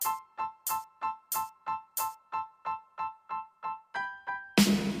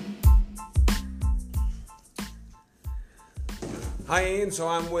Hi Ian, so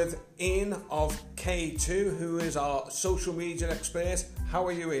I'm with Ian of K2, who is our social media expert. How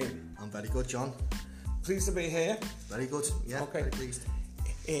are you, Ian? I'm very good, John. Pleased to be here. Very good, yeah, okay. Very pleased.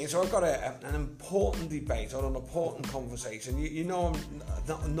 Ian, so I've got an important debate or an important conversation. You know I'm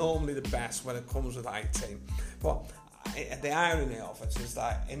not normally the best when it comes with IT, but the irony of it is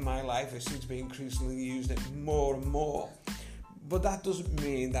that in my life I seem to be increasingly using it more and more. But that doesn't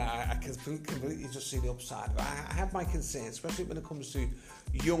mean that I can completely just see the upside of it. I have my concerns, especially when it comes to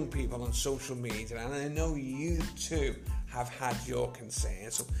young people on social media, and I know you too have had your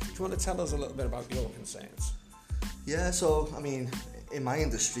concerns. So do you want to tell us a little bit about your concerns? Yeah, so I mean, in my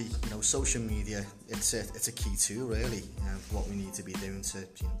industry, social media, it's a key tool really for what we need to be doing to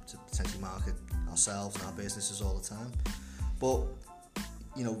potentially market ourselves and our businesses all the time. But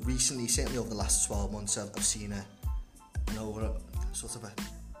recently, certainly over the last 12 months, I've seen an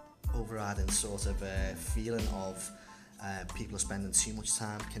overriding feeling of people are spending too much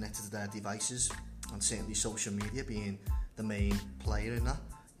time connected to their devices, and certainly social media being the main player in that.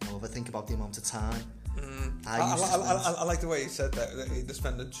 If I think about the amount of time I like the way you said that they're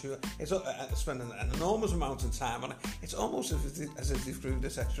spending an enormous amount of time on it. It's almost as if they've grew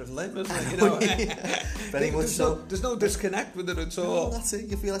this extra limb, isn't it? Very much so. There's no disconnect with it at all. No, that's it.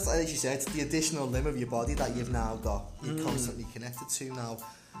 You feel like, as you said, it's the additional limb of your body that you've now got. You're constantly connected to now.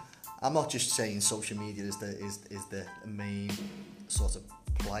 I'm not just saying social media is the main sort of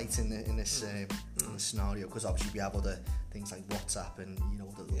plight in this scenario, because obviously we have other things like WhatsApp and the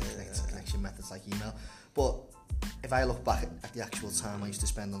connection methods like email. But if I look back at the actual time I used to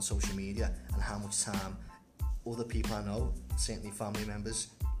spend on social media and how much time other people I know, certainly family members,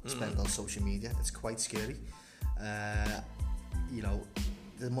 spend on social media, it's quite scary. There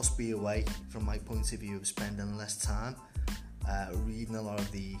must be a way, from my point of view, of spending less time reading a lot of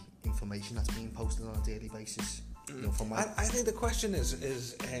the information that's being posted on a daily basis. I think the question is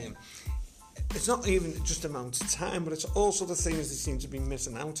it's not even just amount of time, but it's also the things they seem to be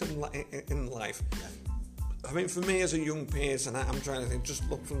missing out in life. Yeah. I mean, for me as a young person, I'm trying to think, just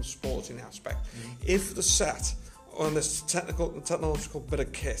look from the sporting aspect. If they're set on this technological bit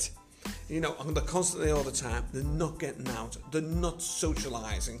of kit, and they're constantly all the time, they're not getting out, they're not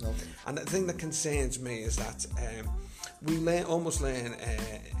socialising. No. And the thing that concerns me is that we almost learn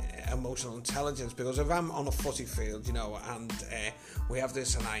emotional intelligence, because if I'm on a footy field, and we have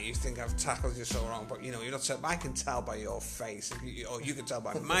this and you think I've tackled you so wrong, but you're not saying, I can tell by your face, or you can tell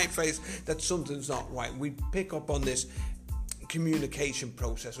by my face that something's not right. We pick up on this communication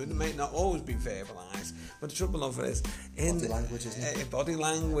process. It may not always be verbalised, but the trouble of it is in body language, isn't it? Body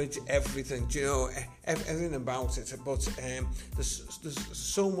language, everything. Everything about it. But there's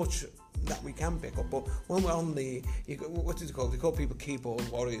so much that we can pick up. But when we're on what did you call? They call people keyboard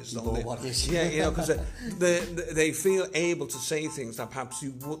warriors, don't they? Warriors. Yeah, because they feel able to say things that perhaps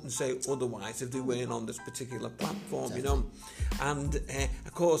you wouldn't say otherwise if they weren't on this particular platform. Definitely. And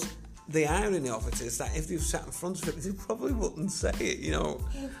of course, the irony of it is that if you sat in front of it, you probably wouldn't say it,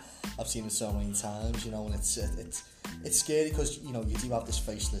 I've seen it so many times, and it's scary, because you do have this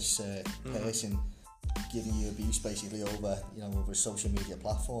faceless person giving you abuse basically over a social media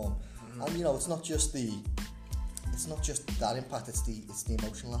platform, and it's not just that impact, it's the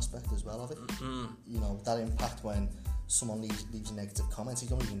emotional aspect as well of it. That impact when someone leaves a negative comment, you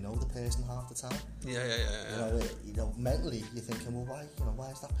don't even know the person half the time. Yeah. Mentally you're thinking, well, why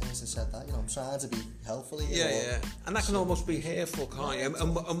has that person said that? I'm trying to be helpful here. And that can almost be hurtful, can't you?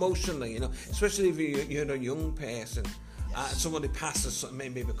 Emotionally, especially if you're a young person. Yes. Somebody passes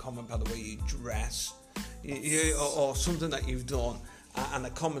maybe a comment by the way you dress, or something that you've done, and the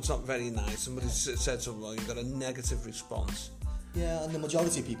comment's not very nice. Somebody said something, well, you've got a negative response. Yeah, and the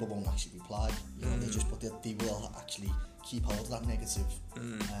majority of people won't actually reply. They will actually keep hold of that negative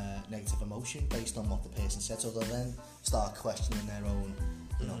emotion based on what the person said. So they'll then start questioning their own,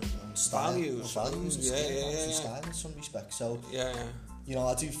 own style, values, and style in some respect. So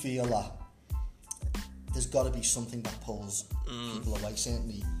I do feel that there's got to be something that pulls people away.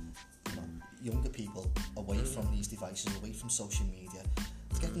 Certainly, younger people away from these devices, away from social media.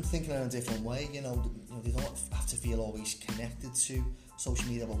 Get them thinking in a different way. They don't have to feel always connected to social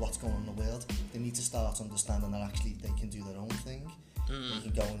media about what's going on in the world. They need to start understanding that actually they can do their own thing. They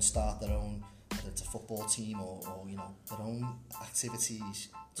can go and start their own, whether it's a football team or their own activities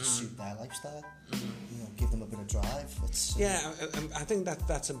to suit their lifestyle. Give them a bit of drive. I think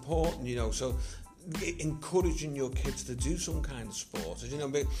that's important. So encouraging your kids to do some kind of sport,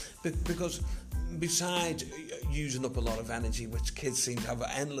 because besides using up a lot of energy, which kids seem to have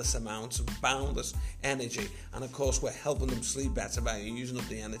endless amounts of boundless energy, and of course we're helping them sleep better by using up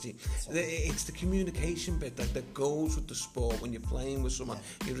the energy. It's the communication bit that goes with the sport. When you're playing with someone,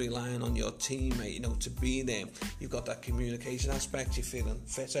 you're relying on your teammate, you know, to be there. You've got that communication aspect. You're feeling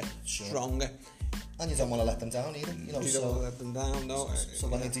fitter, stronger. And you don't want to let them down either. You know, you don't want to let them down, no. So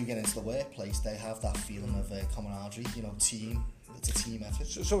when they do get into the workplace, they have that feeling of camaraderie, you know, team. It's a team effort.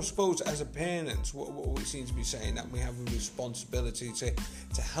 So I suppose as a parent, what we seem to be saying, that we have a responsibility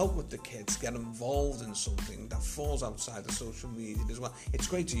to help with the kids, get involved in something that falls outside the social media as well. It's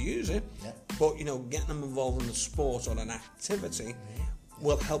great to use it, but, you know, getting them involved in a sport or an activity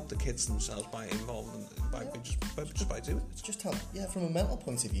will help the kids themselves by involving just by doing it. Just help, from a mental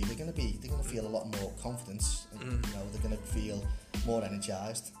point of view, they're going to feel a lot more confidence. You know, they're going to feel more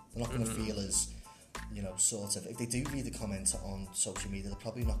energized. They're not going to feel as, you know, sort of, if they do read the comments on social media, they're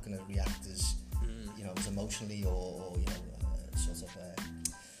probably not going to react as, you know, as emotionally or you know,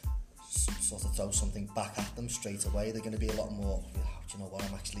 sort of throw something back at them straight away. They're going to be a lot more, do you know what,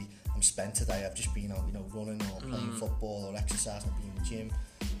 I'm spent today, I've just been out, you know, running or playing football or exercising, I've been in the gym.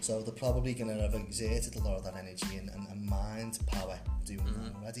 So they're probably going to have exerted a lot of that energy and mind power doing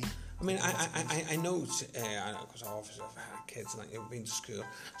that already. I mean, I know, because I obviously have had kids and I've been to school.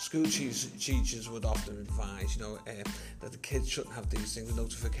 School teachers would often advise, you know, that the kids shouldn't have these things,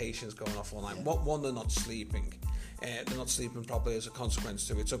 notifications going off all night. One, they're not sleeping. They're not sleeping properly as a consequence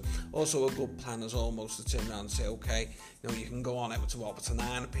to it. So also a good plan is almost to turn around and say, okay, you know, you can go on it to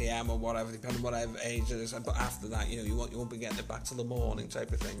 9 p.m. or whatever, depending on whatever age it is. But after that, you know, you won't be getting it back till the morning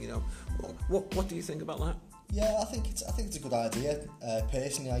type of thing. You know, what do you think about that? Yeah, I think it's a good idea.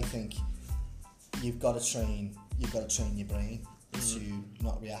 Personally, I think you've got to train your brain to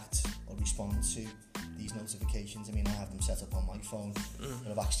not react or respond to these notifications. I mean, I have them set up on my phone, and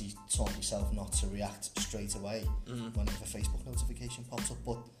I've actually taught myself not to react straight away whenever a Facebook notification pops up.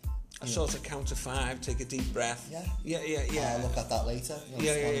 But I sort of count to 5, take a deep breath. Yeah. I'll look at that later.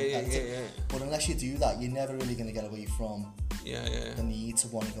 Yeah. But unless you do that, you're never really going to get away from the need to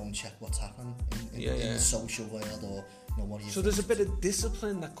want to go and check what's happening in the social world, or, you know, what are you. So there's a bit of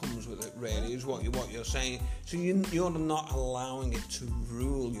discipline that comes with it, really, is what you're saying. So you're not allowing it to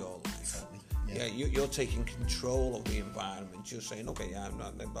rule your life. Exactly. Yeah, you're taking control of the environment. You're saying, okay, I'm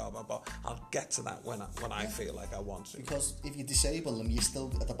not blah blah blah. I'll get to that when I feel like I want to. Because if you disable them, you're still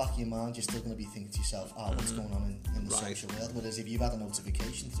at the back of your mind. You're still going to be thinking to yourself, what's going on in the social world? Whereas if you've had a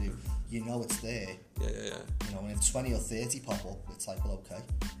notification through, you know it's there. Yeah. You know, when if 20 or 30 pop up, it's like, well, okay.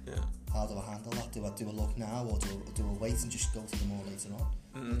 Yeah. How do I handle that? Do I do a look now, or do I wait and just go to them all later on?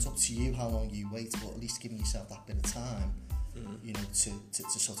 It's up to you how long you wait, but at least giving yourself that bit of time. You know,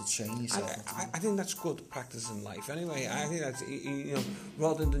 to sort of train yourself. I think that's good practice in life anyway. I think that's, you know,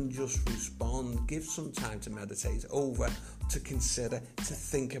 rather than just respond, give some time to meditate over, to consider, to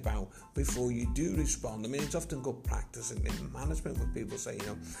think about before you do respond. I mean, it's often good practice in management when people say, you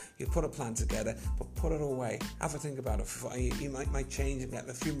know, you put a plan together, but put it away, have a think about it. You might change and get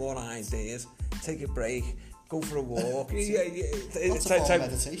a few more ideas, take a break, go for a walk. That's a form of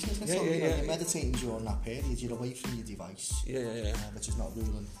meditation, isn't it? So, you know, you're meditating during that period, you're away from your device, which is not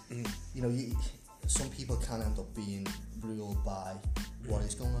ruling. You know, some people can end up being ruled by what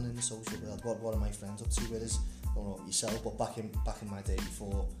is going on in the social world. What are my friends up to? Whereas, I don't know yourself, but back in my day,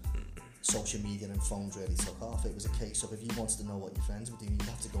 before social media and phones really took off, it was a case of if you wanted to know what your friends were doing, you'd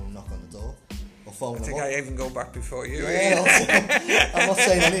have to go and knock on the door or phone them up. I even go back before you. I'm not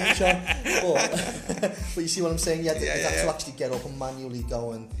saying anything, Sean, but you see what I'm saying? You'd have to actually get up and manually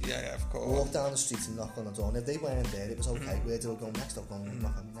go and of course, walk down the street and knock on the door. And if they weren't there, it was okay. Where do I go next? I'll go and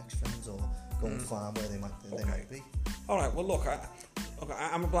knock on my next friends, or go and find where they might be. All right, well, look,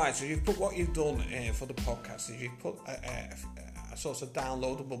 I'm obliged. So you've put what you've done for the podcast is you've put a sort of a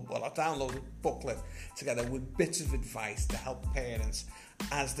downloaded booklet together with bits of advice to help parents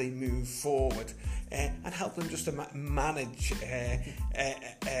as they move forward and help them just to manage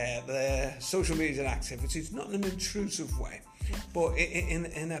their social media activities, not in an intrusive way, but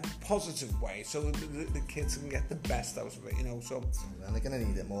in a positive way, so the kids can get the best out of it, you know. So, and they're going to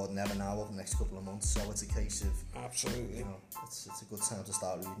need it more than ever now over the next couple of months. So it's a case of absolutely, you know, it's a good time to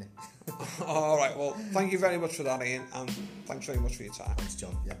start reading it. All right, well, thank you very much for that, Ian, and thanks very much for your time. Thanks,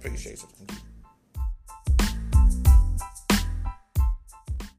 John. Appreciate it. Thank you.